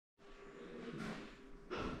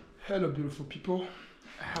Hello beautiful people,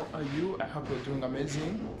 how are you? I hope you're doing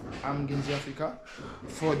amazing. I'm Genzi Africa.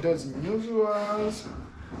 For those new viewers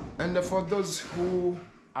and for those who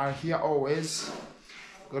are here always,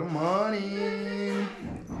 good morning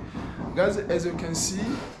guys. As you can see,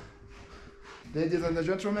 ladies and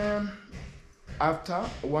gentlemen, after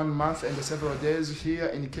 1 month and several days here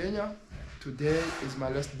in Kenya, today is my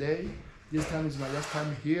last day. This time is my last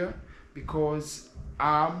time here because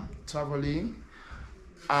I'm traveling.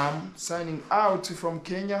 I'm signing out from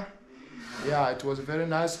Kenya. Yeah, it was very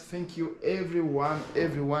nice. Thank you everyone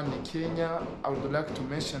in Kenya. I would like to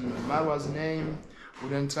mention Marwa's name,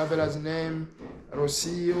 Wooden Traveler's name,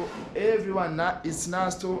 Rocio, everyone. It's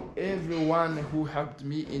nice to everyone who helped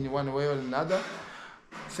me in one way or another.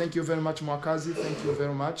 Thank you very much, Mwakazi. Thank you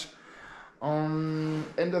very much. And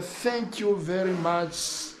thank you very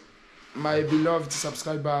much, my beloved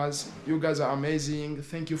subscribers. You guys are amazing.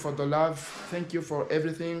 Thank you for the love. Thank you for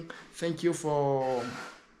everything. Thank you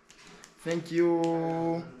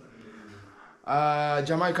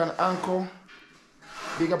Jamaican uncle.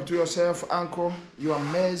 Big up to yourself, uncle. You're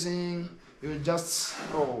amazing. You just,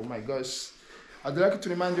 oh my gosh. I'd like to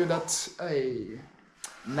remind you that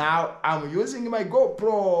now I'm using my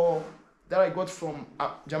GoPro that I got from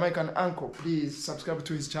Jamaican uncle. Please subscribe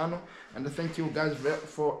to his channel, and thank you guys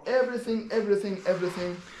for everything.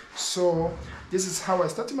 So this is how I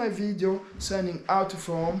started my video, signing out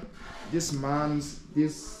from this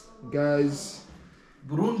guy's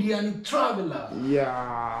Burundian traveler.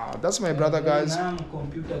 Yeah, that's my brother, guys. I'm a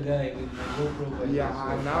computer guy with my GoPro.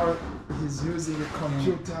 Yeah, now he's using a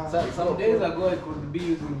computer. Some days ago I could be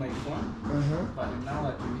using my phone, but now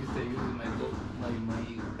at least I use my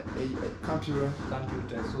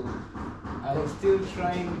computer. So I'm still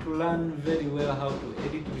trying to learn very well how to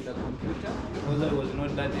edit with a computer because I was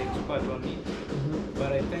not that expert on it.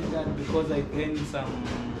 But I thank God because I gained some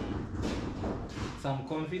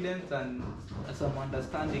confidence and some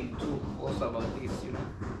understanding too also about this, you know.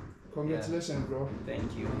 Congratulations, bro.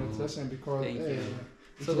 Thank you. Congratulations, because thank you.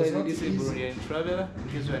 So guys, this is Burundian Traveler. In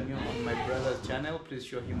case you are new on my brother's channel, please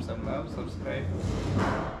show him some love, subscribe,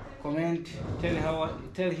 comment,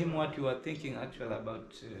 tell him what you are thinking actually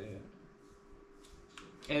about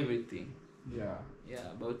everything. Yeah,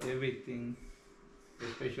 about everything,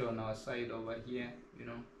 especially on our side over here, you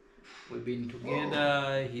know. We've been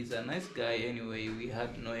together. He's a nice guy anyway. We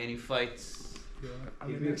had no any fights. Yeah,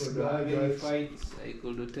 if we could have any fights, I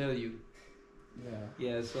could tell you.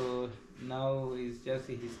 Yeah, so now it's just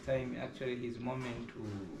his time, actually his moment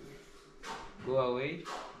to go away.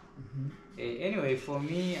 Anyway, for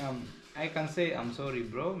me, I can say I'm sorry,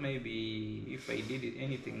 bro. Maybe if I did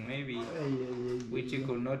anything, maybe which it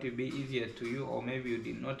could not be easier to you, or maybe you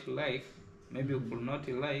did not like, maybe you could not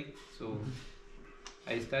like. So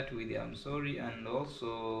I start with I'm sorry, and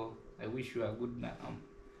also I wish you a good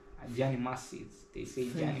journey masses. They say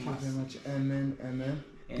journey masses. Thank you very much. Amen, amen.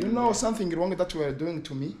 You know something wrong that you were doing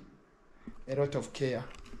to me? A lot of care.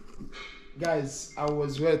 Guys, I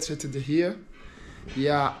was well treated here.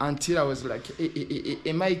 Yeah, until I was like,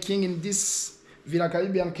 am I king in this Villa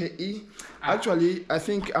Caribbean KE? Actually, I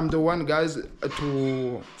think I'm the one, guys,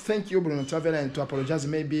 to thank you, Bruno Traveler, and to apologize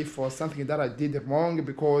maybe for something that I did wrong,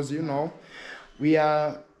 because, you know, we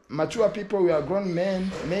are mature people, we are grown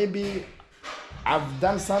men. Maybe I've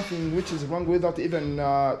done something which is wrong without even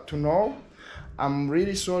to know. I'm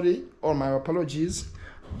really sorry, or my apologies.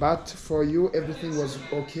 But for you, everything was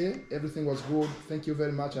okay. Everything was good. Thank you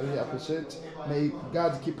very much. I really appreciate. May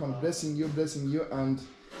God keep on blessing you, and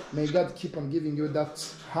may God keep on giving you that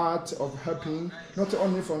heart of helping, not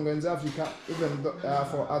only for Genzi Africa, even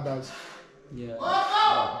for others. Yeah.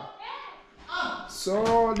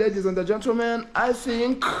 So, ladies and gentlemen, I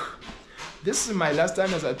think this is my last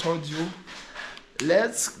time, as I told you.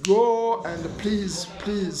 Let's go, and please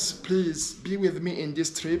be with me in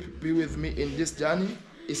this trip, be with me in this journey.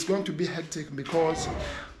 It's going to be hectic because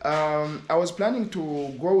I was planning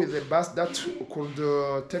to go with a bus that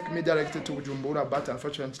could take me directly to Bujumbura, but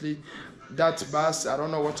unfortunately that bus, I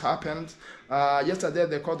don't know what happened. Yesterday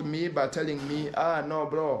they called me by telling me, no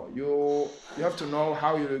bro, you have to know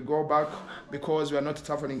how you will go back because we are not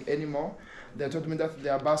traveling anymore. They told me that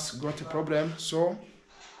their bus got a problem, so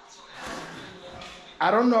I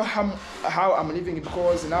don't know how I'm leaving,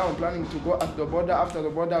 because now I'm planning to go at the border. After the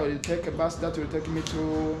border, I will take a bus that will take me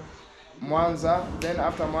to Mwanza. Then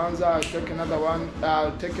after Mwanza, I'll take another one.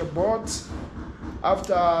 I'll take a boat.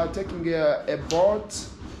 After taking a boat,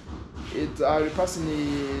 I will pass in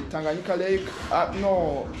the Tanganyika Lake.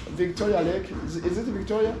 No, Victoria Lake. Is it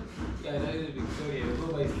Victoria? Yeah, that is Victoria. You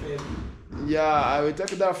go by ferry. Yeah, I will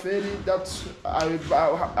take that ferry. That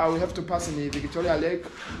I will have to pass in the Victoria Lake.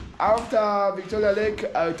 After Victoria Lake,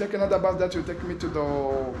 I will take another bus that will take me to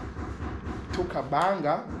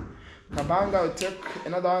Kabanga. Kabanga, I will take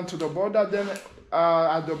another one to the border. Then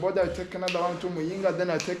at the border, I will take another one to Muyinga. Then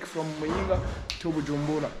I take from Muyinga to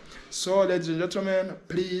Bujumbura. So, ladies and gentlemen,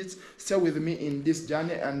 please stay with me in this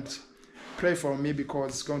journey and pray for me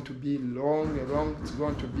because it's going to be long. It's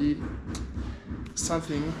going to be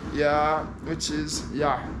something, yeah, which is,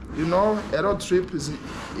 yeah, you know, a road trip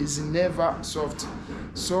is never soft.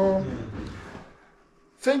 So,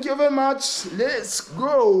 thank you very much. Let's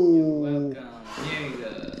go. Welcome.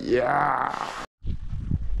 Yeah.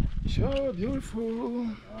 So beautiful.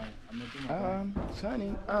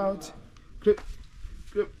 Shining out. Clip.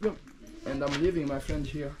 And I'm leaving my friend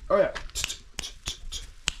here. Oh yeah.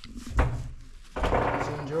 He's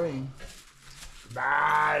enjoying.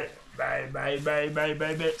 Bye. Bye.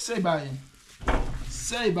 Say bye.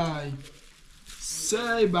 Say bye.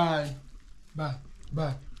 Say bye. Bye.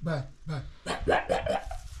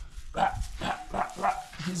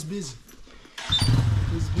 He's busy.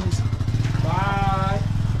 Bye.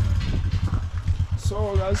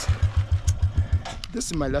 So guys, this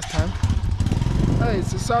is my last time. Hey,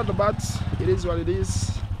 it's sad, but it is what it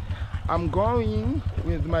is. I'm going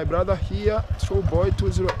with my brother here, True Boy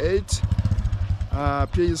 208.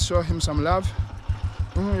 Please show him some love.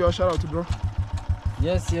 Your shout out, bro.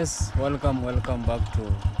 Yes. Welcome back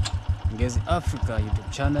to Ngezi Africa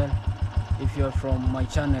YouTube channel. If you're from my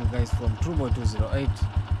channel, guys, from True Boy 208,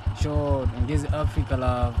 show Ngezi Africa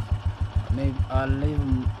love. Maybe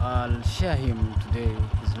I'll share him today,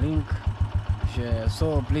 his link.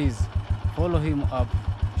 So please follow him up,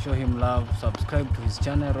 show him love, subscribe to his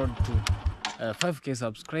channel, road to 5K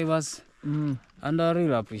subscribers. And I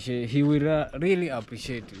really appreciate, he will really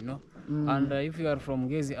appreciate, you know. And if you are from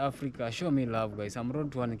Ngezi Africa, show me love, guys. I'm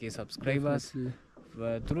road to 1K subscribers.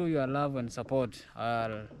 Through your love and support,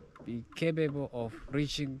 I'll be capable of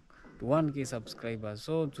reaching to 1K subscribers.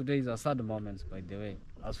 So today is a sad moment, by the way.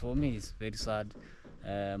 As for me, it's very sad.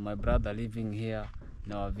 My brother living here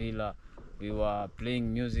in our villa. We were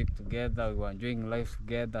playing music together, we were enjoying life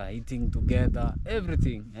together, eating together,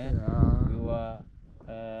 everything. Yeah. We were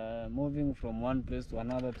moving from one place to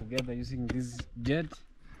another together using this jet.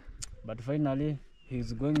 But finally,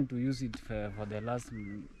 he's going to use it for the last,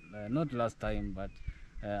 not last time, but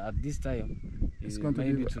at this time, it's going to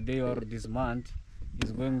maybe today or this month,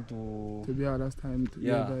 is going to be our last time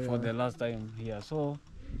together, for the last time here. So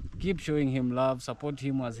keep showing him love, support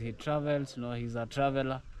him as he travels. You know, he's a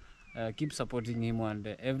traveler. Keep supporting him, and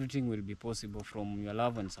everything will be possible from your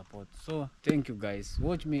love and support. So thank you, guys.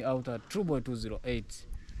 Watch me out at True Boy 208.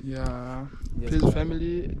 Yeah, yes, please,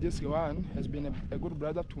 family, this one has been a good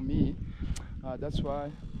brother to me. That's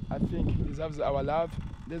why I think he deserves our love.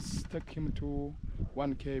 Let's take him to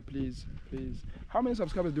 1K, please. How many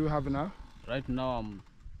subscribers do you have now? Right now I'm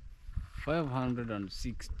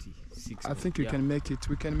 566. I think we can make it.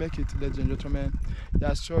 We can make it, ladies and gentlemen.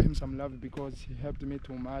 Just show him some love because he helped me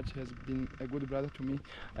too much. He has been a good brother to me.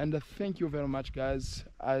 And thank you very much, guys.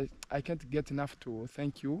 I can't get enough to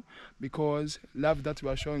thank you because love that you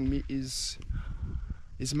are showing me is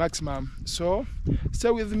maximum. So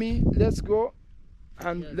stay with me. Let's go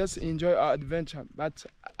and let's enjoy our adventure. But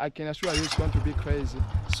I can assure you it's going to be crazy.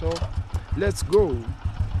 So let's go.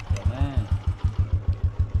 Man.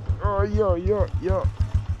 Oh, yo.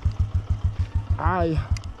 Hi.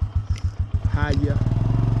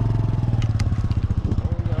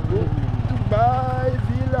 Goodbye,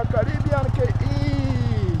 Villa Caribbean KE.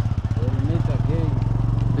 We'll meet again.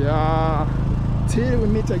 Yeah. Till we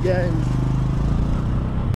meet again.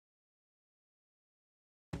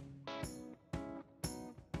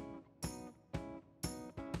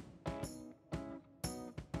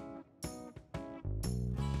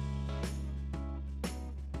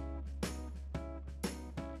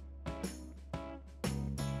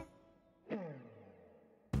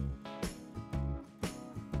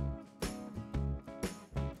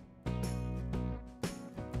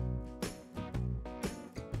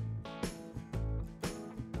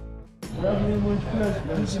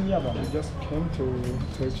 We just came to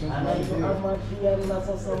exchange money here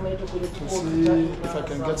to see if I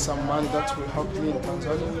can get some money that will help me in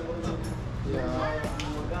Tanzania. Yeah.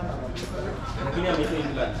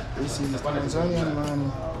 This is Tanzanian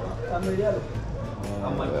money.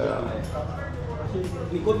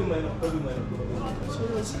 So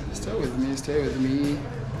stay with me.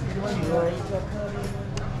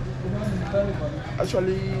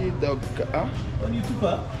 Actually,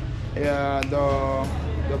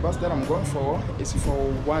 the bus that I'm going for is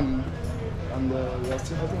for one and we are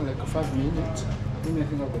still having like 5 minutes.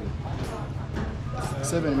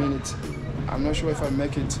 7 minutes. I'm not sure if I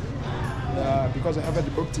make it because I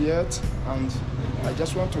haven't booked yet, and I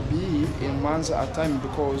just want to be in Mwanza at time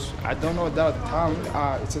because I don't know that town.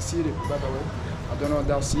 It's a city, by the way. I don't know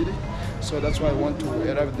that city, so that's why I want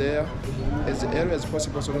to arrive there as early as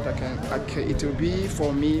possible so that I can it will be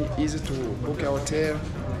for me easy to book a hotel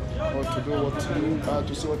or to do what to do,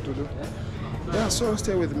 to see what to do. Yeah, so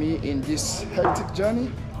stay with me in this hectic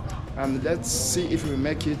journey, and let's see if we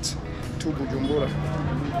make it to Bujumbura.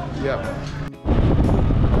 Yeah.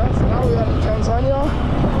 Guys, now we are in Tanzania.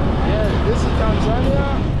 Yeah, this is Tanzania,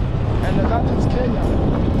 and that is Kenya.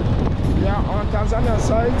 Yeah, on Tanzania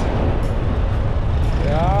side.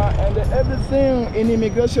 Yeah, and everything in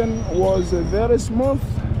immigration was very smooth,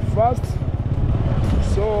 fast.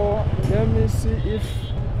 So let me see if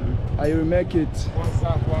I will make it.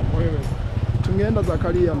 Tungeenda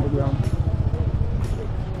Zakaria ndugu yangu.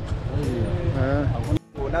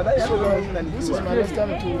 So this is my last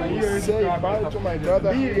time to say bye to my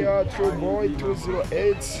brother here, True Boy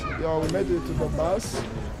 208. Yeah, we made it to the bus.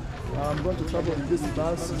 I'm going to travel with this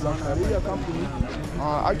bus, Zakaria company.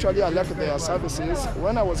 Actually, I liked their services.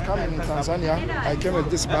 When I was coming in Tanzania, I came with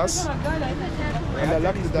this bus, and I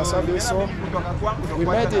liked their service, so we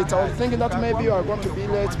made it. I was thinking that maybe we are going to be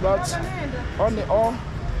late, but on the all,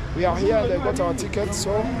 we are here and I got our ticket.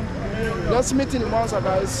 So let's meet in Mwanza,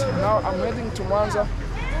 guys. Now I'm heading to Mwanza.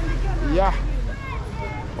 Yeah.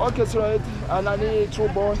 Okay, so right. And I need True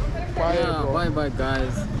Boy. Bye, Yeah, bye bye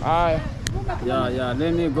guys. Aye. Yeah,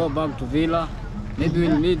 let me go back to Villa. Maybe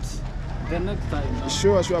we'll meet the next time.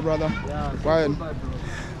 Sure, brother. Yeah, Bye. goodbye,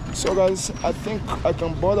 bro. So guys, I think I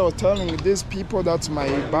can bother telling these people that my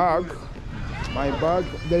bag,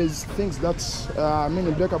 there is things that,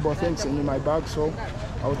 breakable things in my bag, so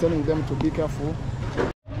I was telling them to be careful.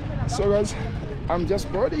 So guys, I'm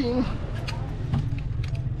just boarding.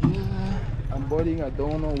 Yeah, I'm boarding, I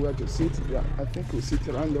don't know where to sit. Yeah, I think we'll sit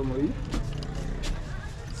randomly.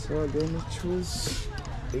 So let me choose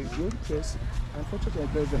a good place. Unfortunately,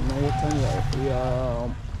 there's another time we are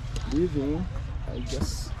leaving. I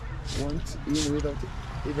just went in without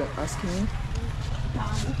even asking.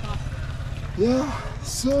 Yeah,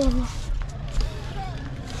 so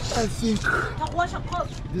I think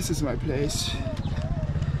this is my place.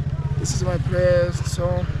 This is my place.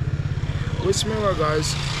 So wish me well,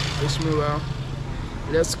 guys. Wish me well.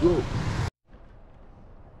 Let's go.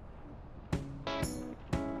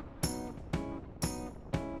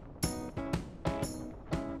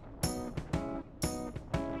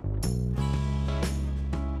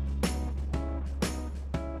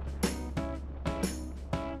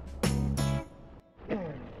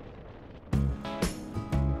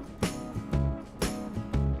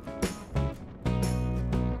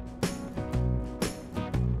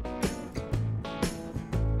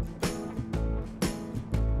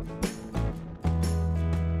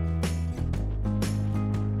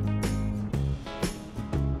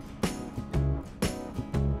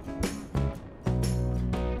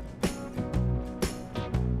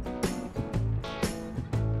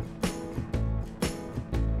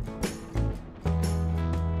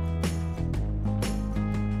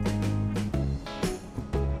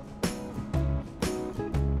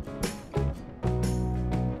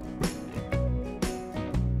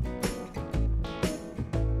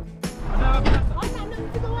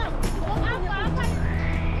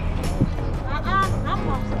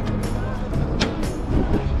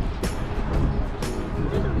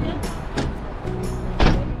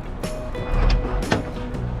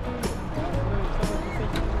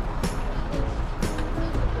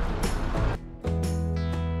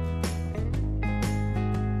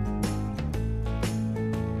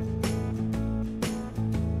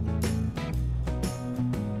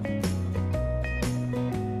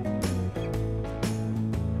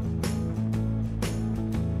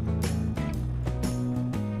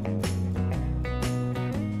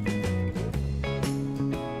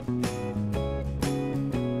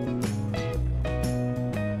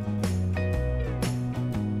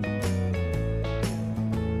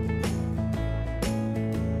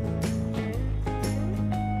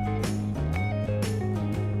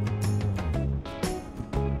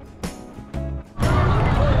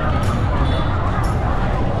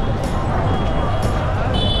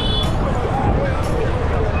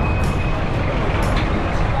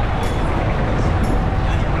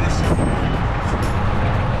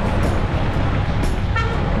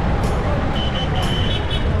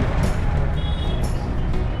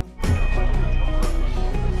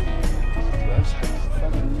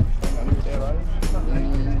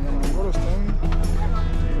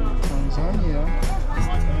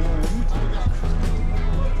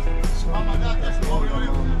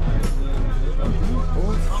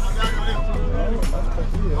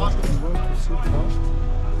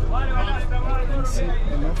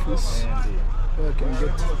 office where I can get a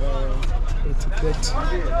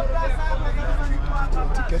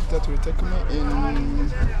ticket that will take me in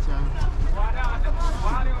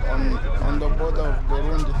on the border of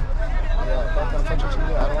Burundi. Yeah, but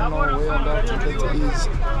unfortunately I don't know where that ticket is.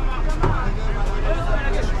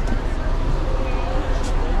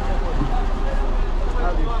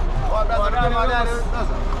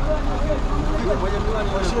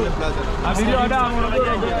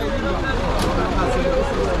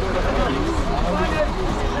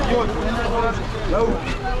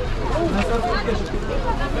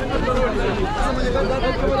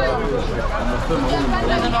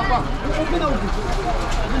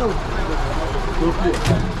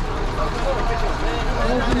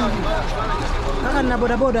 Kaka na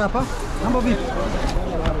bodaboda hapa. Mambo vipi?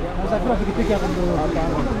 Unasafiri pikipiki hapa ndio.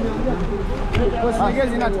 Kwa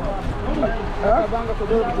sigezi nati. Kabanga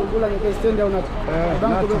kidogo kutungula ni stand au nati.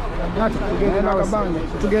 Kabanga kidogo. Nati tugende na kabanga.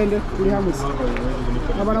 Tugende kuli Hamis.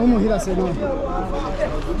 Na bana humu hila sema.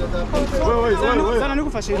 Wewe sana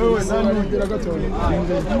nikufashe. Wewe sana bila gato.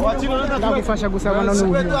 Na kufasha kusaba na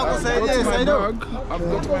nuhu. I've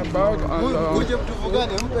got my bag and Uje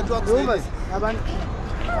kutuvugane mpe tu akusaidia.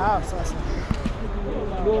 Ah, sasa.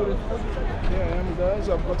 here I am, guys.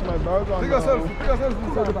 I've got my bag and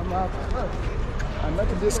I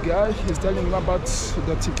met this guy. He's telling me about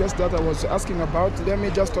the tickets that I was asking about. Let me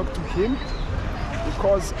just talk to him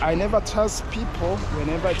because I never trust people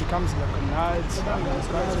whenever it comes like night. I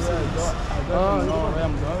don't know where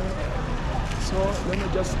I'm going. So let me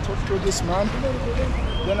just talk to this man.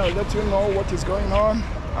 Then I'll let you know what is going on.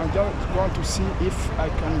 I'm just going to see if I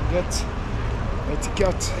can get a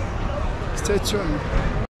ticket. Stay tuned.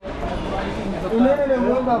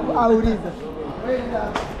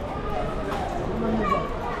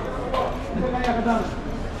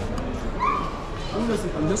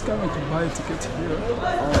 I'm just coming to buy a ticket here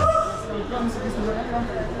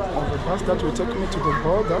of a bus that will take me to the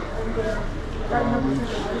border,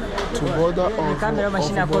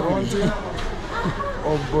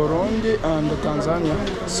 of Burundi and Tanzania.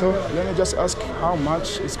 So let me just ask how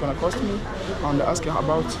much it's gonna cost me and ask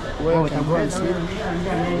about where I can go and sleep.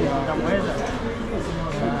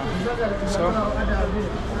 So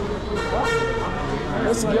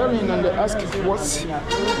let's go in and ask what's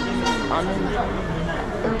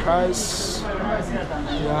the price,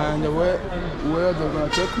 yeah, and where they're gonna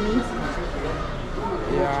take me.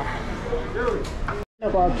 Yeah.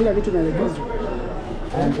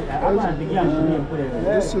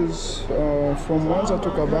 This is from Mwanza to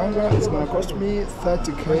Kabanga. It's gonna cost me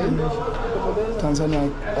 30k Tanzania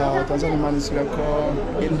money. It's like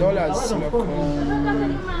in dollars, like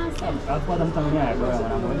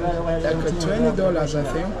 $20, I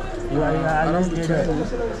think. Around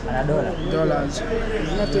 $20.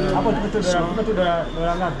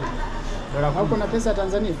 Hapo na pesa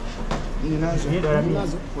Tanzania? Ninazo.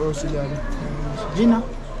 Ninazo. Wewe usijali. Jina?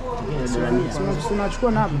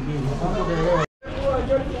 Tunachukua namba.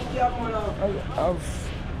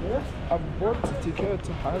 I've bought a ticket.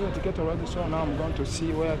 I have a ticket already, so now I'm going to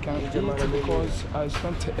see where I can eat because I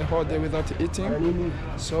spent a whole day without eating.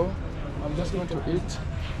 So I'm just going to eat.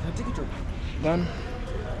 Then,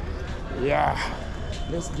 yeah,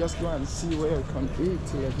 let's just go and see where I can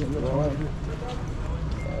eat.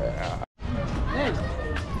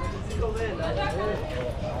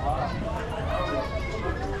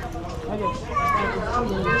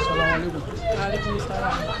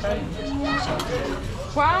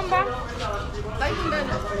 Kwamba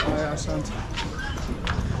asante.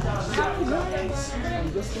 I'm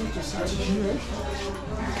just going to sit here.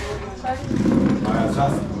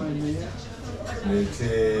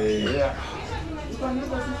 Yeah.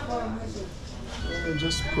 Let me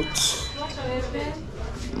just put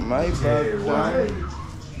my bag down.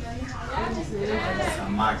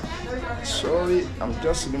 Sorry, I'm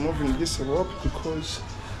just removing this rope because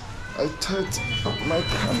I tied my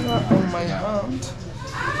camera on my hand.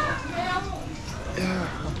 Yeah.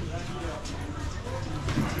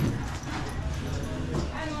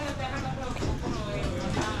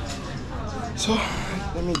 So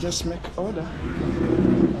let me just make order.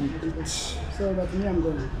 So that me I'm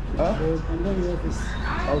going. Huh? I'm going to the office.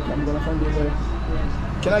 Okay, I'm gonna find you there.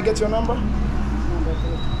 Yeah. Can I get your number? Okay.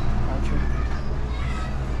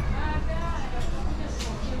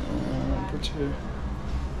 Put here.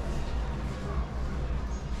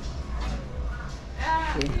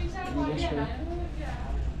 Okay, let me just show.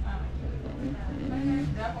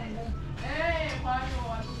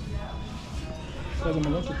 Because I'm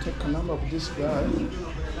going to take a number of this guy.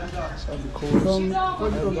 So because From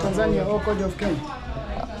Tanzania or Code of Kenya?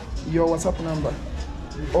 your WhatsApp number.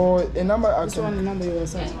 Or a number I This one can number you will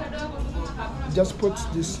search. just put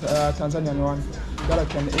this Tanzanian one that I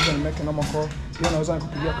can even make a normal call. Hiyo naweza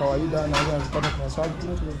nikupigia kawaida, naweza nikupata kwa WhatsApp.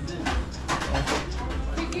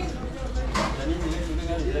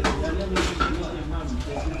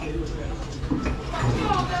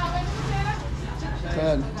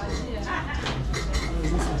 Tayari.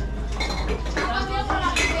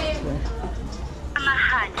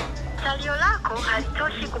 Samahani, salio lako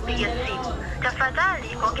halitoshi kupiga simu.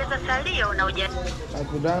 Tafadhali ongeza salio na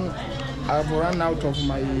I've run out of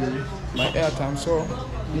my airtime, so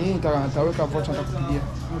nitaweka voucher nitakupigia.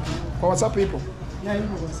 Kwa WhatsApp ipo? Yeah, you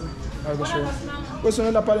will say. Okay, sure. Wewe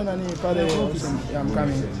unaenda pale nani pale? Yeah, I'm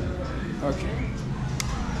coming. Okay.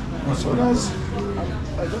 So guys,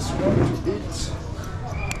 I just want to eat.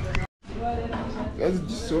 Guys,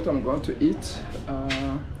 this is what I'm going to eat.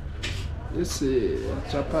 This is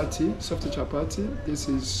chapati, soft chapati. This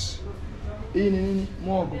is nini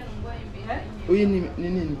mogo.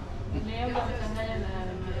 Nini.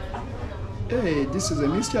 Hey, this is a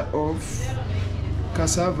mixture of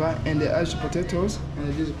cassava and the mashed potatoes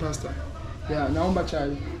and this is pasta. Yeah, naomba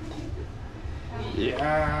chai.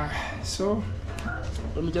 Yeah, so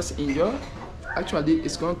let me just enjoy. Actually,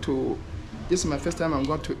 this is my first time I'm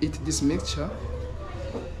going to eat this mixture.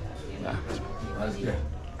 Yeah.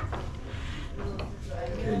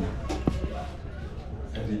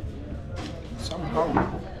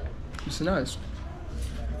 Somehow, it's nice.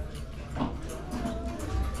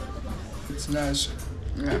 It's nice.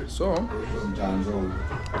 Yeah, so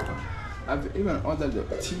I've even ordered the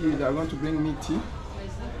tea. They're going to bring me tea.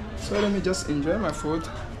 So let me just enjoy my food.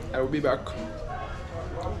 I will be back.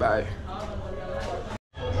 Bye.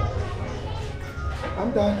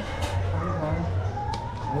 I'm done.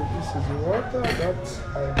 This is the water that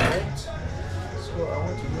I bought. So I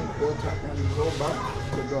want to drink water and go back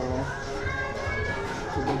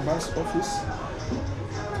to the bus office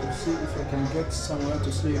to see if I can get somewhere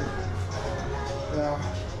to sleep. Yeah.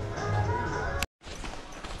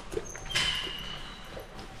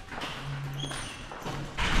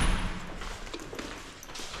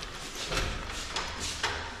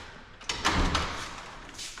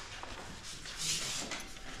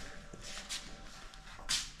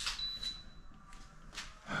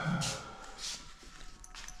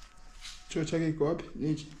 Choo chake iko wapi?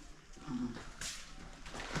 Nichi.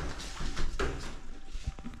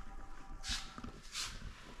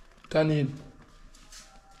 Turn in.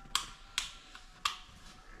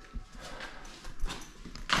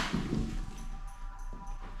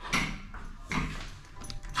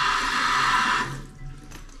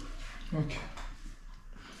 Okay.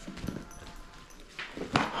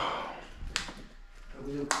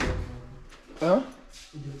 Huh?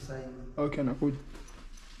 Okay, nakuja.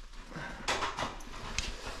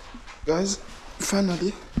 Guys,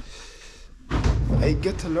 finally I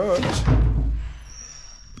get a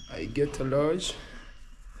lodge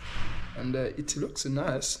and it looks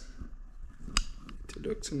nice. It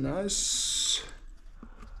looks nice.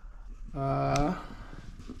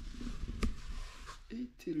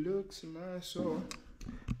 So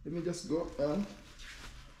let me just go and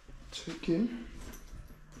check in.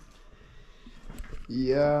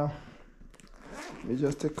 Yeah, let me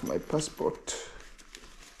just take my passport,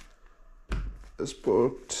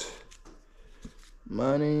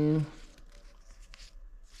 money.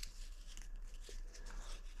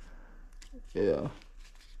 Yeah.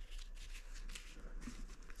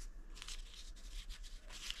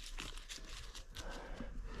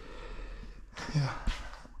 Yeah.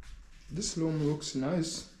 This room looks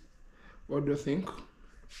nice. What do you think?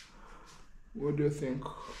 What do you think?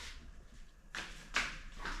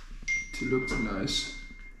 It looks nice.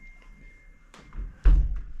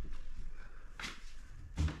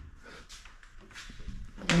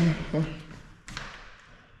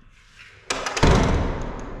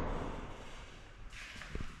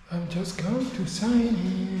 I'm just going to sign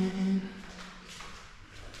in.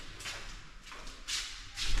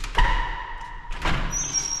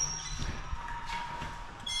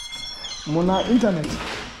 Muna internet?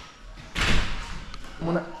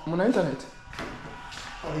 Muna internet?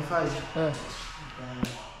 Wi-Fi.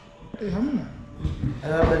 Hamna?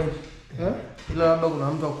 Ila labda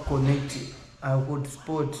kuna mtu akuconnect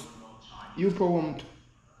hotspot. Yupo huo mtu?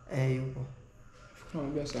 Yupo.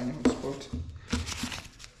 Naambia sana hotspot.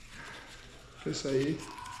 Pesa hii.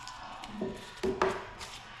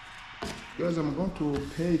 Guys, I'm going to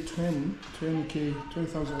pay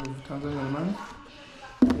 20,000 Tanzanian money.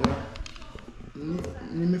 Yeah.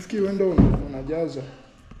 Nimefikiri wenda unajaza.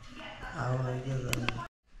 Unajaza.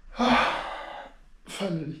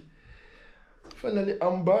 Finally,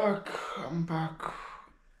 I'm back.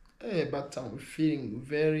 Hey, but I'm feeling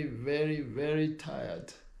very, very, very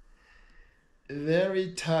tired.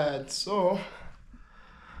 Very tired. So,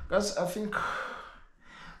 guys, I think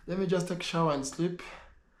let me just take a shower and sleep.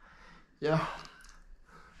 Yeah.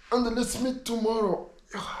 And then let's meet tomorrow.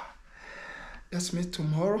 Let's meet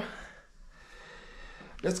tomorrow.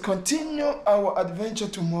 Let's continue our adventure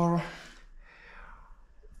tomorrow.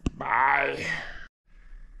 Bye.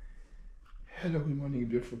 Hello, good morning,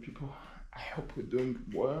 beautiful people. I hope we're doing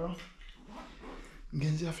well.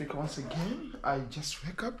 Genzi Africa once again. I just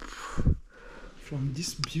wake up from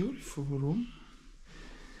this beautiful room.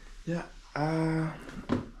 Yeah, I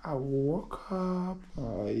woke up,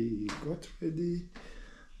 I got ready,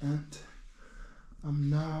 and I'm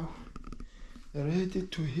now ready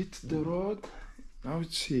to hit the road. Now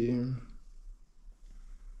it's 21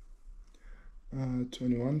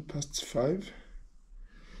 past 5.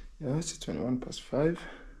 Yeah, it's 21 past 5.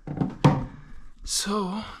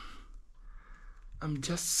 So I'm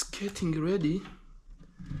just getting ready.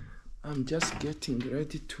 I'm just getting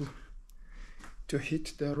ready to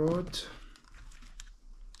hit the road.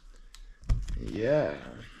 Yeah.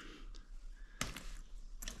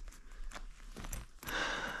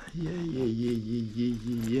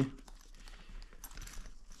 Yeah.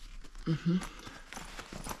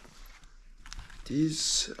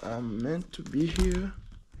 These are meant to be here.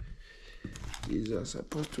 These are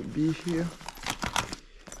supposed to be here.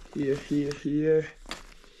 Here.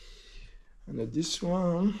 And this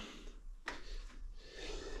one.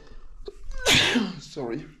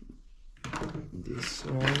 Sorry. This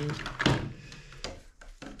one.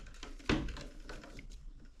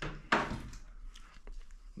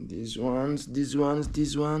 These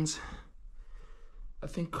ones. I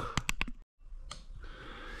think.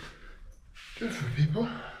 Beautiful people.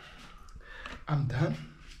 I'm done.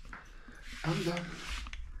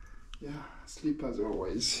 Yeah, sleep as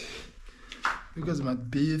always. You guys might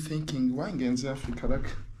be thinking, why in Africa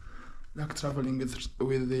like traveling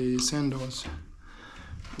with the sandals?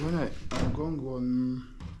 When I'm going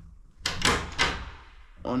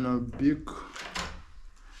on a big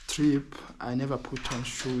trip, I never put on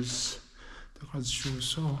shoes.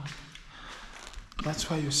 So that's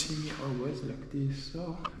why you see me always like this.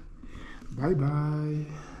 So bye bye.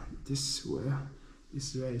 This is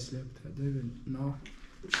where I slept. I don't even know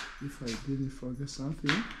if I didn't forget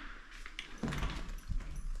something.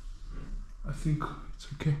 I think it's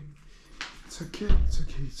okay. It's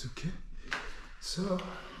okay. So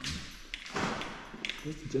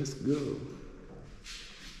let's just go.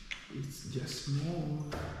 It's just more.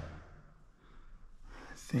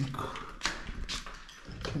 I think I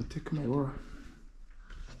can take my water.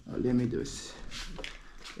 Oh, let me just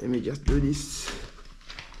do this.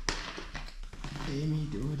 Let me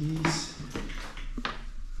do this.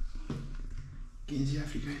 Genzi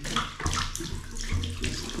Africa. Just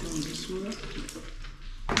put on this one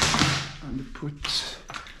and put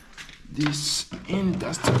this in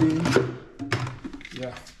dustbin.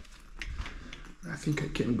 Yeah. I think I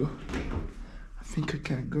can go.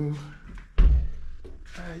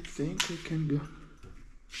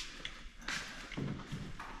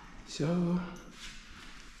 So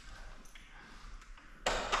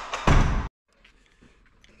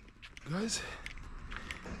guys,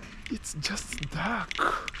 it's just dark.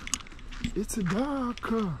 I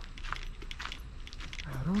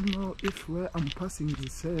don't know if where I'm passing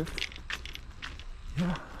is safe.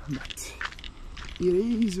 Yeah, but it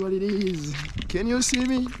is what it is. Can you see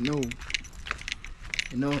me? No.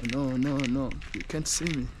 You can't see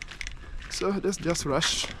me. So let's just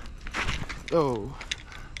rush. Oh,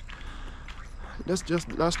 let's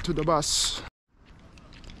just rush to the bus.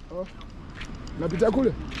 Oh, napita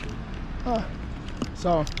kule.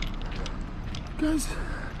 So guys,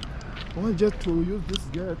 I want just to use this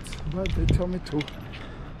gate, but they tell me to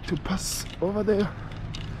pass over there.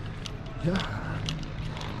 Yeah,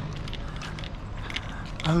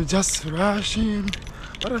 I'm just rushing,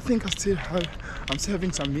 but I think I'm still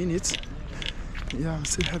having some minutes. Yeah, I'm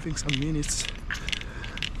still having some minutes.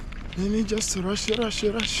 Let me just rush. Yeah.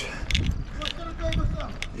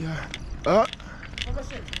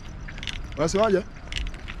 Wasemaje?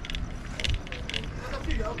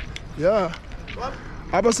 Yeah.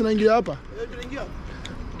 Hapa sinaingia hapa.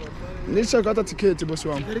 Nishakata tiketi bosi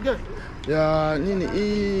wangu. Ya nini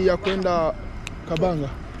hii ya kwenda Kabanga.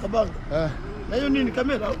 Na hiyo nini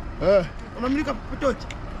kamera? Unamilika potochi?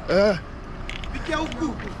 Pitia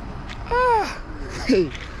huku.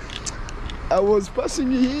 I was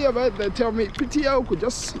passing here, but they tell me pitia huku,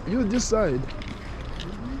 just use this side.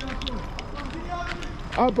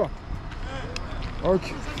 Hapa.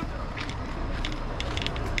 Okay.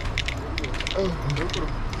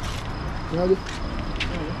 Ngaje?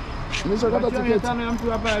 Nimeshakata tiketi. Tano ya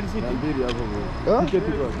mtu hapa alisiti. 200 hapo.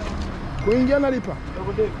 Tiketi kwa. Kuingia nalipa?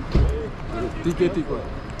 Tiketi kwa.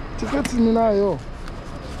 Tiketi ninayo.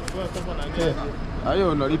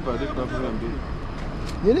 Hayo unalipa hapo 200.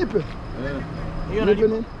 Nilipe? Hiyo Nilipe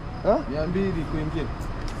nini? 200 kuingia.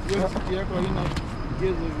 Hiyo tiketi yako haina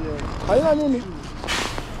vigezo vya Haina nini?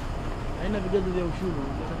 haina vigezo vya ushuru.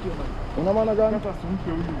 Unatakiwa Una maana gani? hata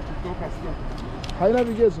simpe huyu kutoka sio. Haina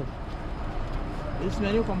vigezo. Hii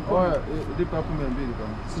ni kwa mkono. Oya, lipa hapo 200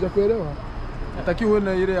 kama. Sijakuelewa. Natakiwa uwe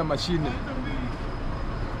na ile ya mashine.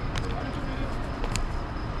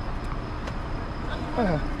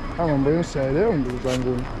 Mambo yote yaelewa ndugu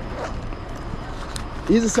zangu.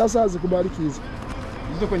 Hizi sasa hazikubaliki hizi.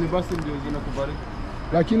 Hizo kwenye basi ndio zinakubariki.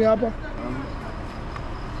 Lakini hapa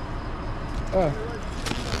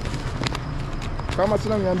kama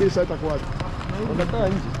sina 200 sasa itakuwaje? Unakaa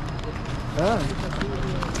nje.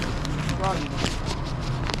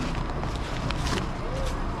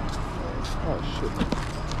 Oh shit.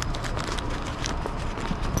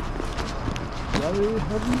 Do we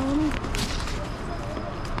have money?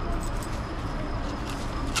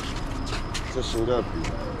 Sasa ngapi?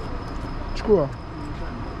 Chukua.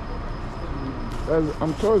 As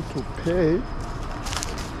I'm told to pay,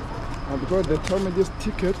 because they told me this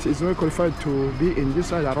ticket is not qualified to be in this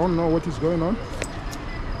side. I don't know what is going on.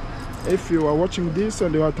 If you are watching this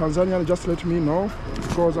and you are Tanzanian, just let me know,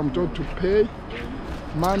 because I'm told to pay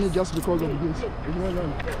money just because of this.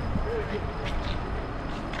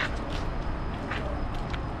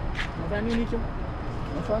 Nani hicho?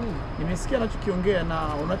 Nafanya? Nimesikia anachokiongea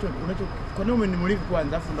na unacho kwa nini umenimulika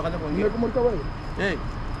kwanza afu ndo kaanza kuongea? Nimekumulika wewe?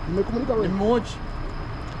 Nimekumulika wewe? Nimewatch.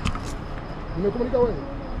 Nimekumulika wewe?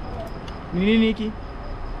 Ni nini hiki?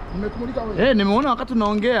 Nimekumulika wewe? Nimeona wakati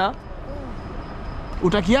unaongea.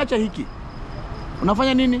 Utakiacha hiki.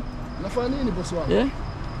 Unafanya nini? Nafanya nini bosi wangu? Wewe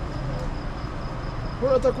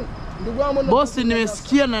unataka ndugu wangu bosi,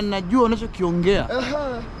 nimesikia na ninajua unachokiongea.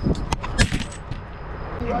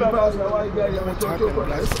 I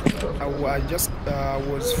just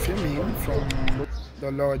was filming from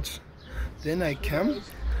the lodge. Then I came.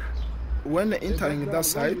 When entering that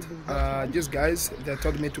side, these guys, they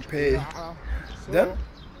told me to pay. Then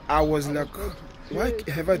I was like, why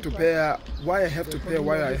have I to pay? Why I have to pay?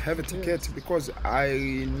 Why I have a ticket? Because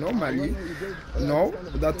I normally know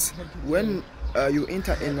that when you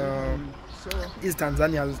enter in East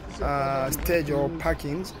Tanzania stage or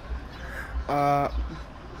parkings,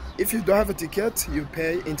 if you don't have a ticket, you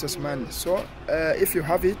pay interest money. So if you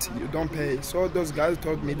have it, you don't pay. So those guys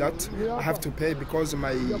told me that I have to pay because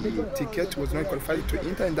my ticket was not qualified to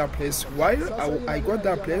enter in that place. While I got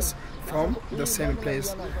that place from the same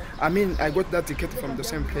place. I mean, I got that ticket from the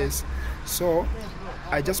same place. So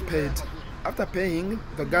I just paid. After paying,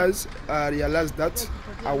 the guys realized that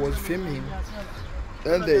I was filming.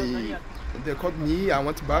 Then they called me. I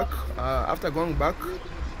went back. After going back,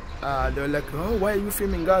 they were like, oh, why are you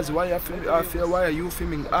filming us? Why are you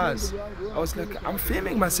filming us? I was like, I'm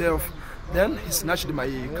filming myself. Then he snatched my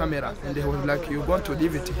camera and he was like, you're going to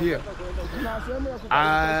leave it here.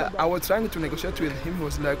 I was trying to negotiate with him. He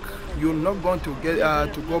was like, you're not going to get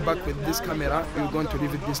to go back with this camera. You're going to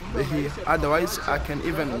leave it here. Otherwise, I can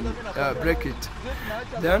even break it.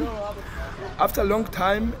 Then, after a long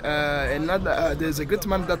time, there's a great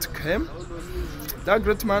man that came. That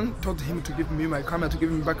great man told him to give me my camera, to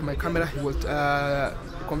give me back my camera. He was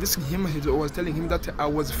convincing him. He was telling him that I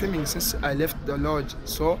was filming since I left the lodge.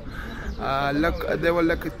 So, there were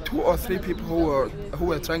like 2 or 3 people who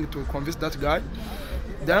were trying to convince that guy.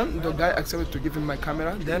 Then the guy accepted to give him my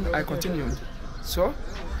camera. Then I continued. So,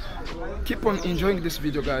 keep on enjoying this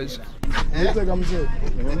video, guys.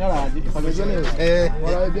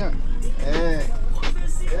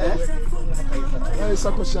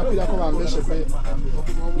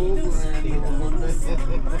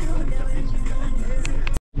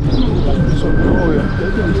 So now we are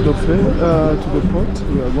heading to the port.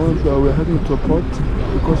 We are heading to a port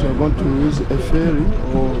because we are going to use a ferry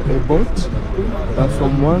or a boat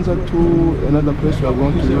from Mwanza to another place. We are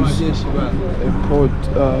going to use a port.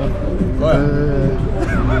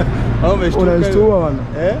 Unaistua wana?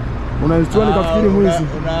 Unaistua nikafikiri mwizi.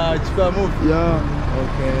 Unachukua movie? Yeah.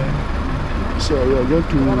 Okay. So we are going to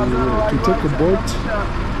take a boat.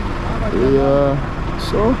 Yeah.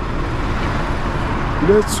 So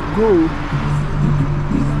let's go.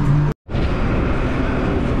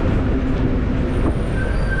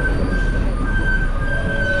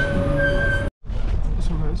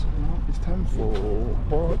 So guys, now it's time for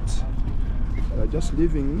boat. We are just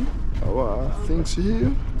leaving our things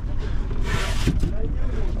here.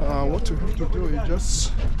 What you have to do is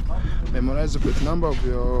just memorize the plate number of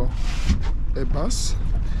your bus.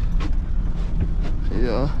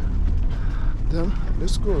 Yeah. Then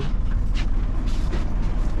let's go.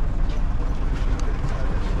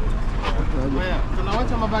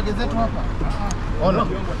 Tunawacha mabagi zetu hapa. Ona.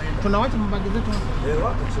 Tunawacha mabagi zetu hapa.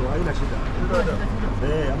 Wapo sio haina shida.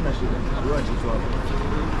 Hamna shida. Tuache tu hapa.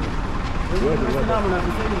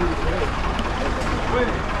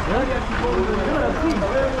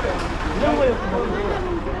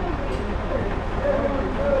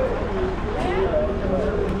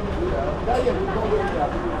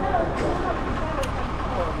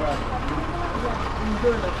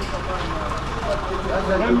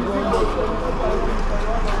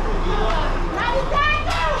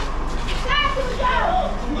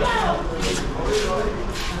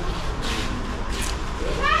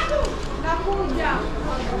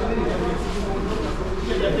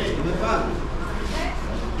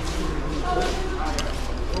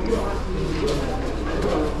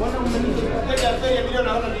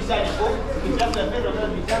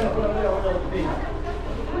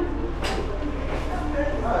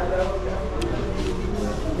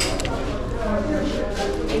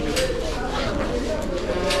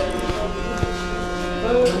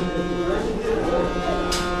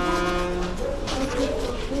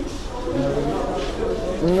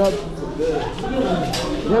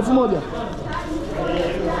 Elfu moja.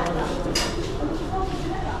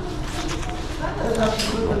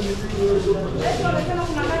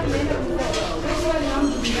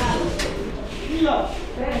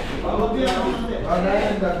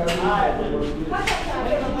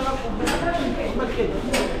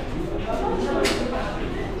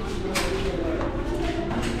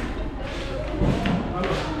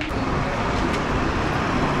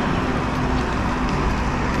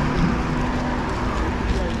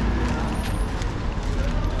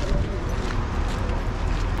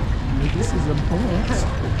 This is a boat.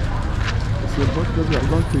 It's a boat that we are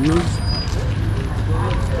going to use.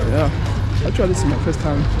 Yeah, actually this is my first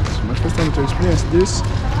time. It's my first time to experience this.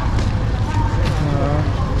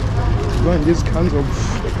 Going these kinds of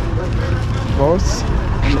boats,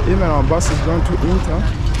 and even our bus is going to enter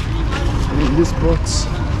in these boats.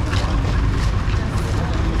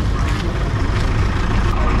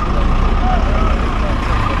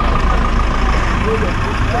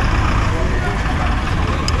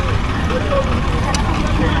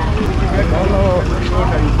 I don't know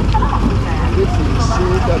if you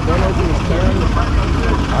see that Donald is turned.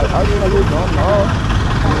 I actually don't know.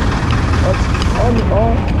 But all in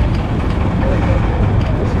all,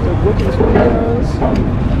 this is a good experience.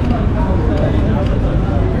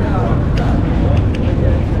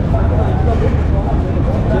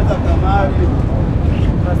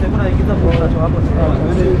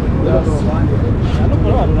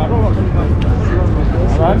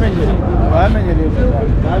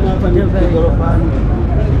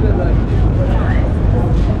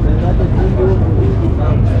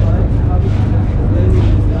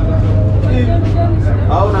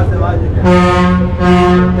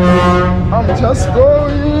 I'm just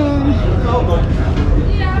going.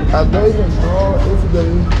 I don't even know if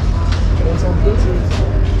there's some places.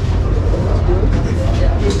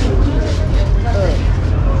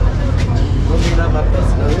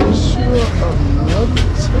 Are you sure I'm not?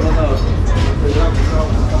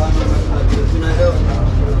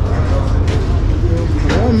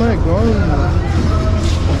 Where am I going?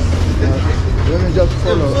 Let me just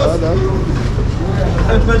follow Adam.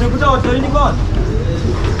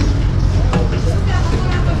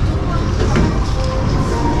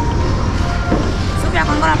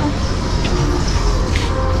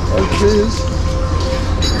 Oh please,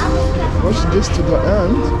 watch this to the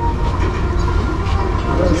end.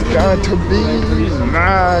 It's going to be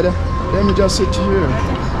mad. Let me just sit here.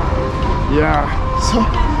 Yeah, so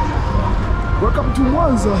welcome to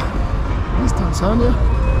Mwanza. This is Tanzania,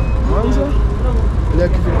 Mwanza,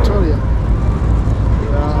 Lake Victoria.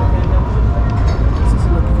 Yeah, this is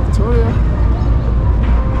Lake Victoria,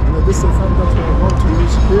 and this is the thing that we want to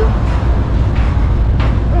use here.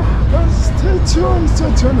 Guys, stay tuned,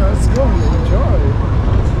 let's go and enjoy.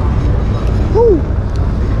 Woo!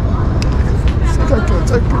 I can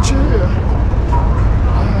take a picture here.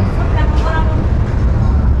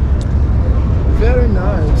 Very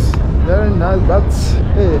nice, but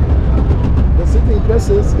hey, the sitting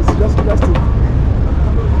places is just plastic.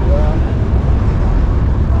 Yeah.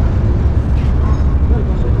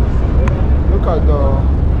 Look at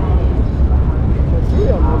we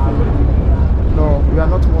are moving. No, we are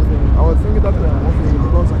not moving. I was thinking that we are moving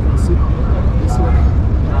because I can see this one.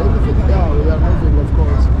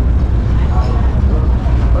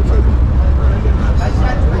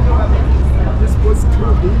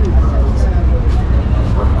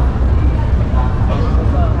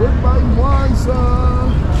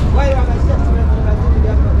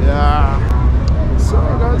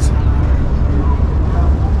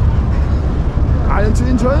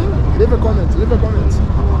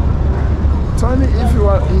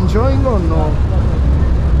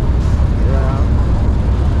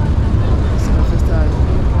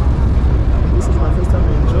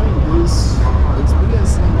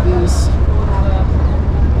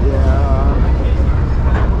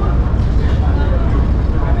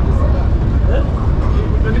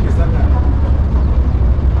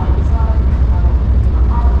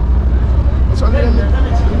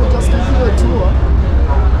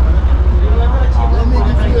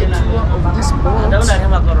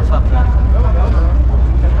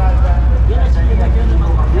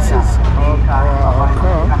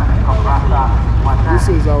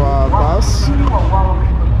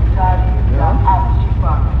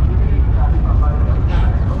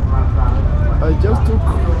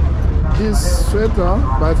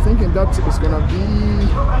 thinking that it's gonna be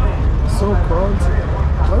so cold,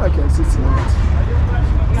 but I can see it's not.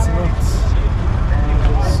 It's not.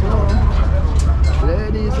 So,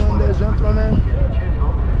 ladies and gentlemen,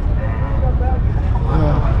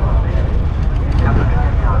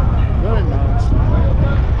 very nice.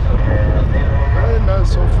 Very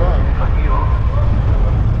nice so far.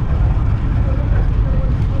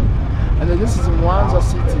 And then this is in Mwanza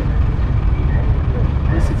City.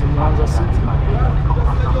 This is in Mwanza City.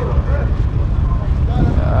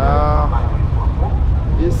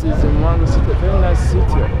 This is in Mwanza City. Very nice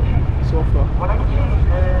city so far.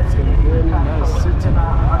 It's a very nice city.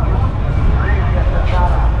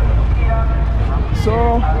 So,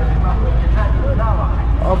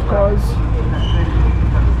 of course,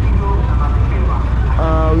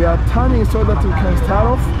 we are turning so that we can start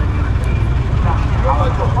off.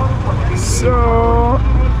 So,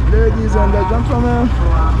 ladies and gentlemen,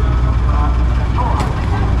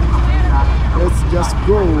 let's just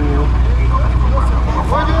go.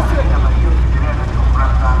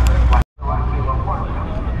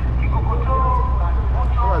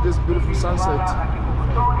 Look at this beautiful sunset.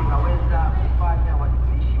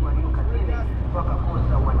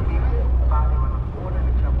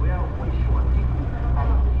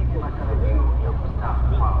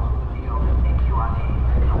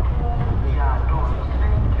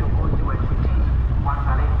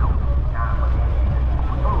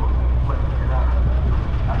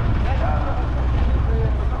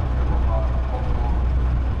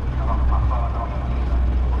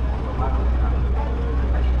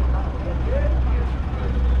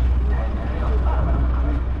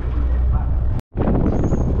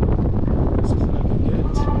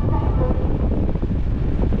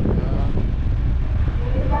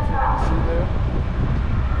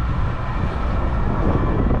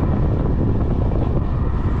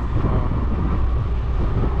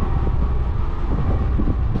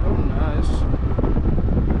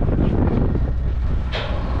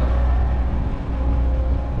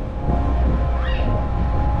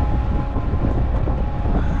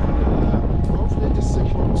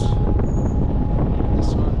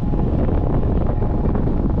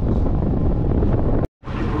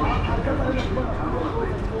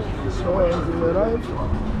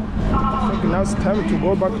 Now it's time to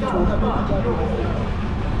go back to.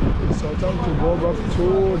 It's time to go back to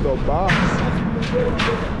the bus.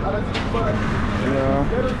 Yeah.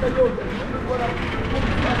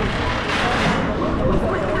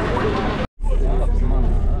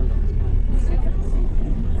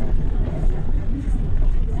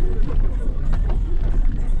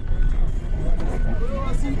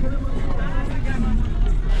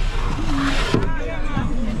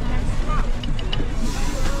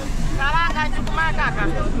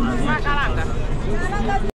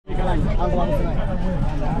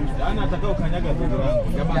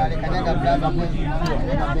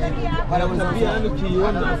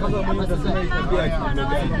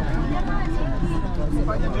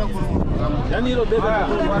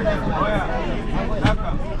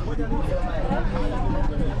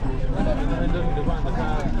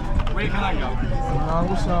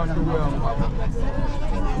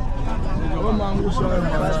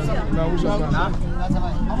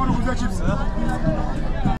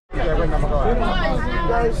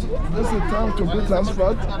 Guys, this is time to be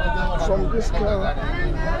transferred from this car.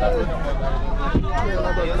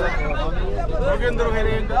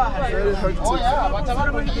 Very hectic.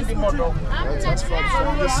 Transferred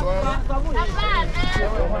from this one.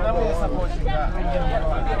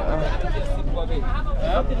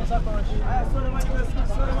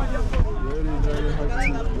 Very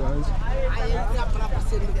hectic, guys.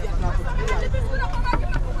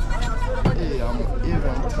 Hey, I'm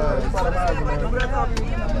even tired.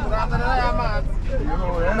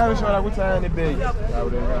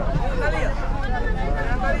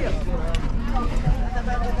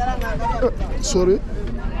 Sorry.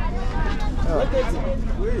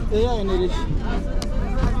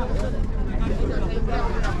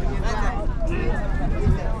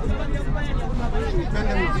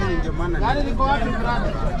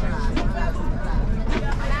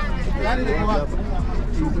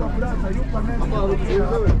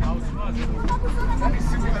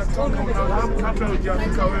 Kabla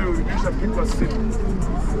hujafika wewe ulishapigwa simu.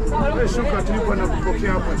 Wewe shuka tulikuwa na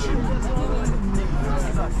kupokea hapo chini.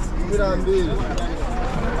 Bila mbili.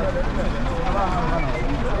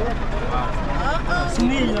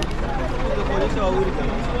 Sinia. Kuonyesha wawili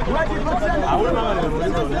kama. Hauna wale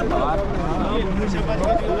wanamuuliza wapi?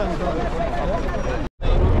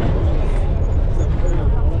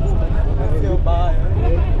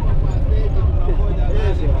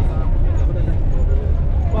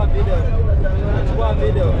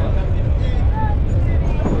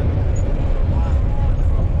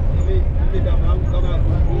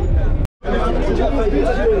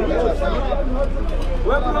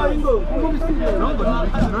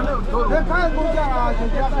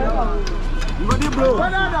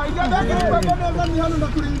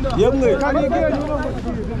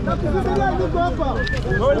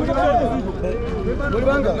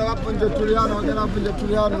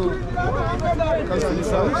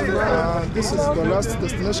 This is the last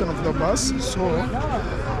destination of the bus, so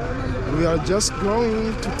we are just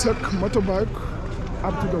going to take motorbike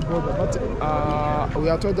up to the border, but we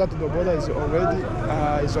are told that the border is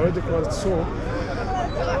already crossed, so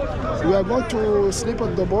we are going to sleep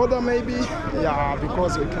at the border maybe, yeah,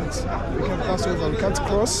 because we can't pass over, we can't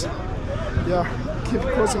cross. Yeah, keep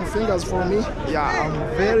crossing fingers for me. Yeah, I'm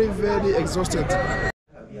very, very exhausted.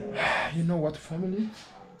 You know what, family?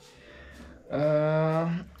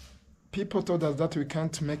 People told us that we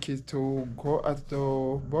can't make it to go at the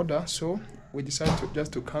border, so we decided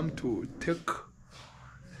just to come to take,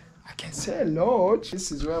 I can say, a lodge.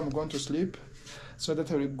 This is where I'm going to sleep, so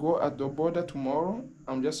that I will go at the border tomorrow.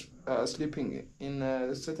 I'm just sleeping in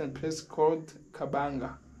a certain place called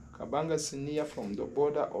Kabanga. Kabanga is near from the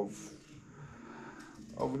border of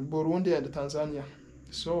Burundi and Tanzania.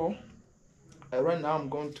 So right now I'm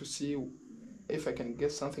going to see if I can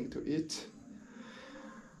get something to eat.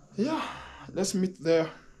 Yeah, let's meet there.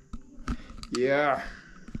 Yeah.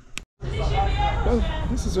 Well,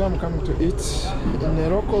 this is where I'm coming to eat, in a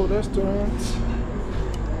local restaurant.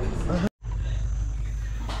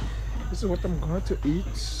 This is what I'm going to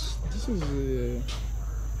eat. This is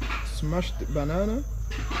smashed banana,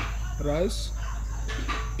 rice,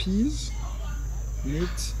 peas,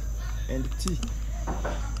 meat, and tea.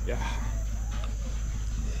 Yeah.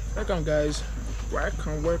 Welcome, guys.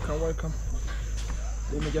 Welcome, welcome, welcome.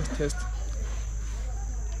 Let me just taste.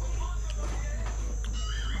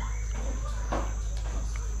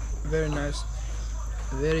 Very nice,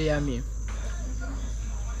 very yummy.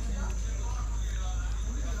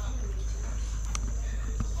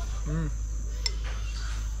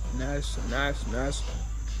 Nice, nice, nice.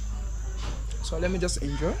 So let me just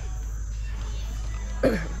enjoy.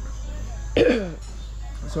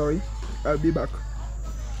 Sorry, I'll be back.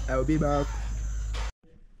 I'll be back.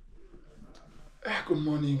 Good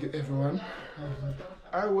morning, everyone.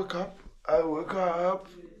 I wake up,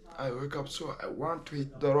 so I want to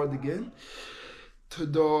hit the road again to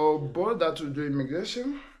the border to do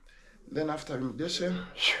immigration. Then after immigration,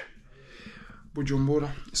 Bujumbura.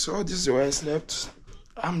 So this is where I slept.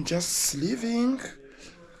 I'm just leaving,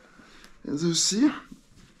 as you see.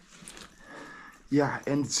 Yeah,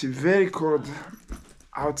 and it's very cold.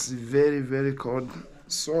 Out, it's very, very cold.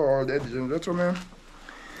 So, ladies and gentlemen,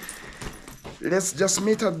 let's just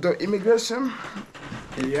meet at the immigration.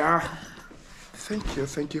 Yeah.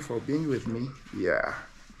 Thank you for being with me. Yeah.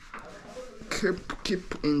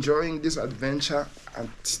 Keep enjoying this adventure and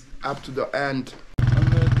up to the end.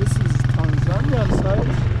 And this is Tanzanian side.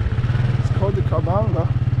 It's called the Kabanga.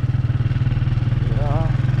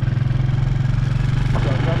 Yeah.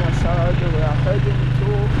 Tanzania side. We are heading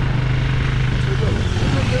to the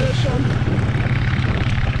immigration.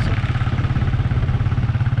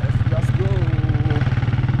 Let's go.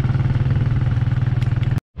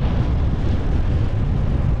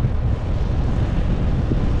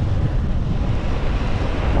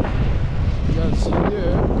 Yes,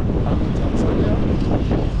 here I'm in Tanzania.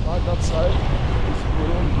 On that side is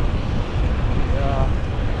Burundi. Yeah.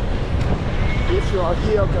 If you are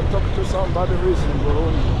here, you can talk to somebody who is in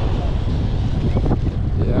Burundi.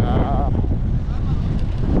 Yeah.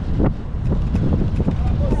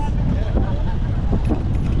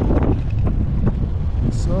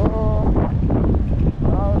 So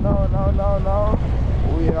now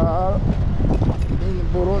we are in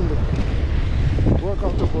Burundi.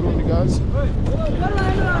 Welcome to Burundi, guys.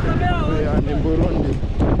 We are in Burundi.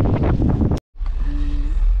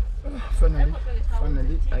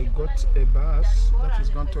 Finally, I got a bus that is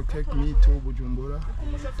going to take me to Bujumbura.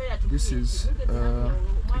 This is a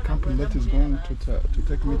company that is going to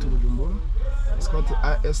take me to Bujumbura. It's called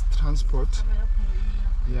the IS Transport.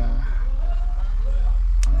 Yeah.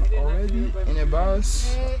 I'm already in a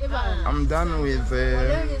bus. I'm done with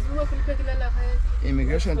the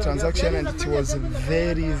immigration transaction, and it was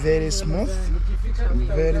very, very smooth,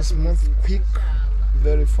 quick,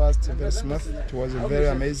 very fast, very smooth. It was very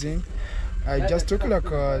amazing. I just took like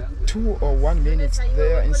 2 or 1 minute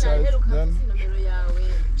there inside. Then,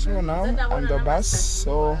 so now on the bus.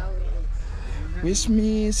 So wish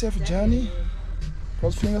me safe journey.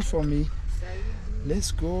 Cross fingers for me.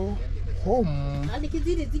 Let's go home.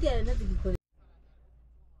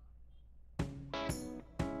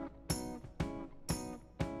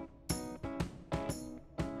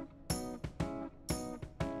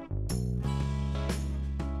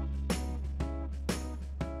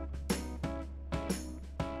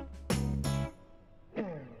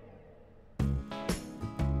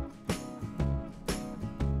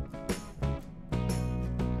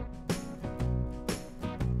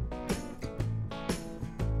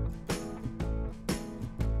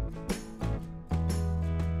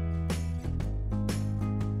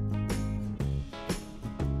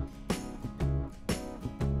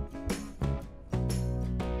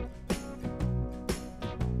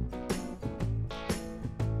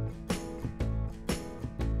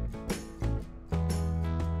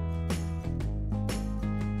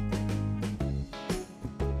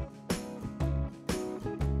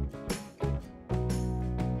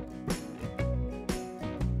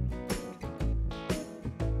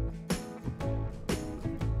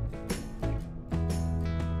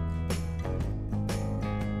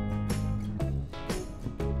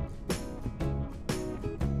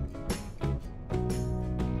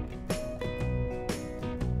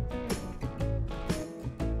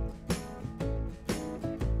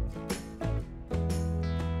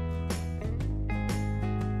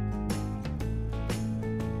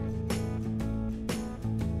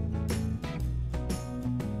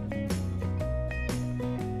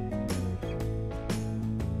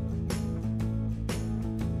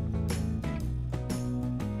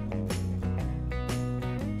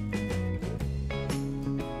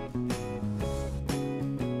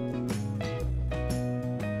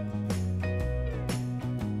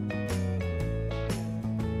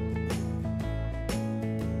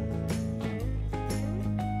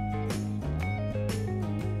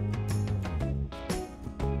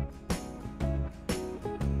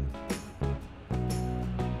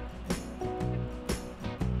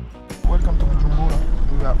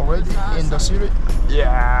 are already in the city.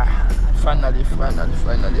 Yeah, finally,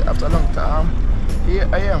 after a long time, here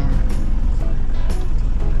I am.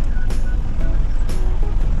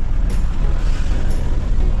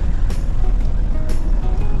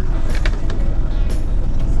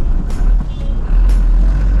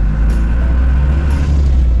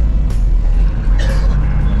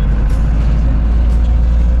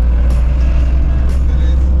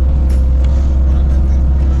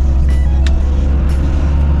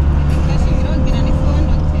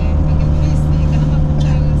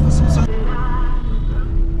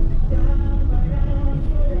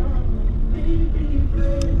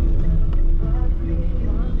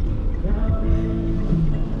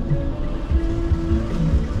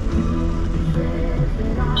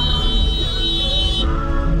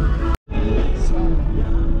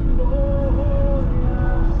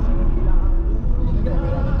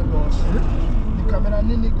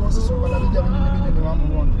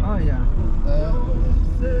 Oh yeah.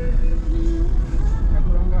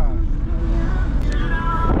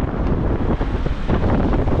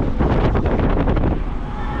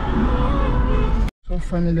 So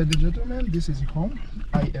finally, ladies and gentlemen, this is home.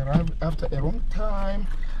 I arrived after a long time,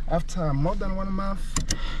 after more than 1 month.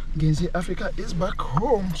 Genzi Africa is back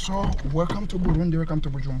home. So welcome to Burundi, welcome to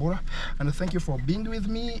Bujumbura, and thank you for being with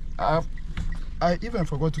me. I even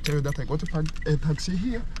forgot to tell you that I got to park a taxi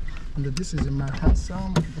here, and this is my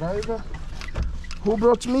handsome driver who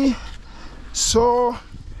brought me. So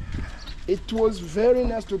it was very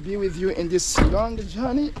nice to be with you in this long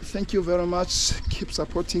journey. Thank you very much. Keep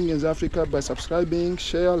supporting Genzi Africa by subscribing,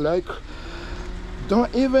 share, like.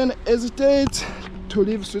 Don't even hesitate to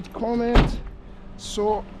leave sweet comment.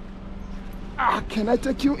 So can I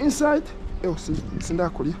take you inside? Oh, see,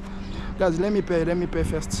 guys, let me pay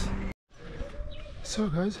first. So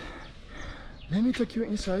guys, let me take you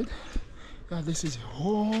inside. Yeah, this is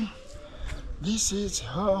home. This is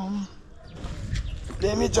home.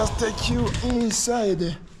 Let me just take you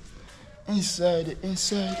inside. Inside.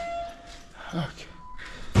 Okay.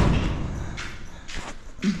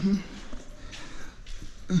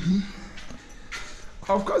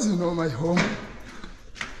 Of course you know my home.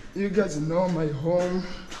 You guys know my home.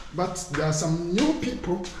 But there are some new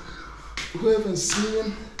people who haven't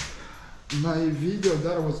seen my video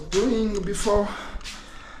that I was doing before,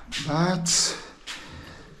 but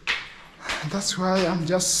that's why I'm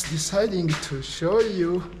just deciding to show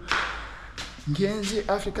you Genzi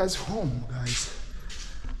Africa's home, guys.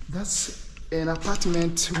 That's an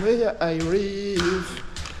apartment where I live.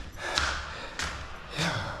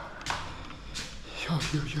 Yeah.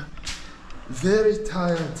 Very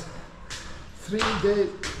tired. 3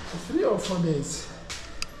 or 4 days.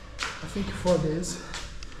 I think 4 days.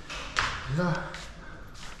 Yeah,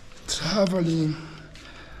 traveling,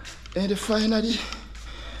 and finally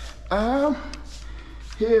I'm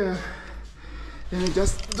here. Let me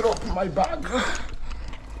just drop my bag.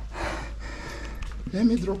 Let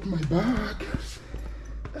me drop my bag.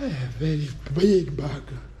 A very big bag.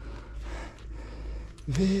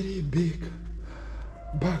 Very big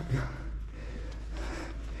bag.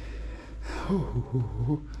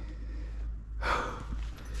 Oh.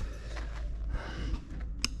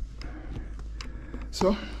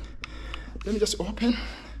 So let me just open.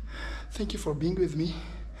 Thank you for being with me.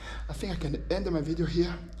 I think I can end my video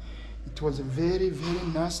here. It was very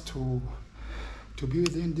nice to be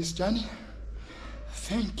with you in this journey.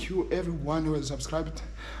 Thank you everyone who has subscribed,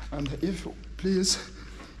 and if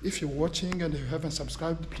you're watching and you haven't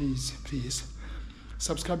subscribed, please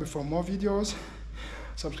subscribe for more videos.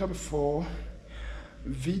 Subscribe for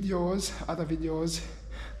other videos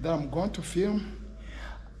that I'm going to film.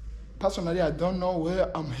 Personally, I don't know where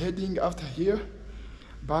I'm heading after here,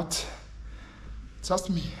 but trust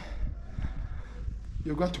me,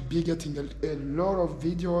 you're going to be getting a lot of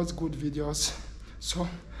videos, good videos. So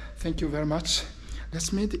thank you very much.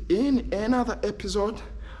 Let's meet in another episode.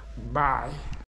 Bye.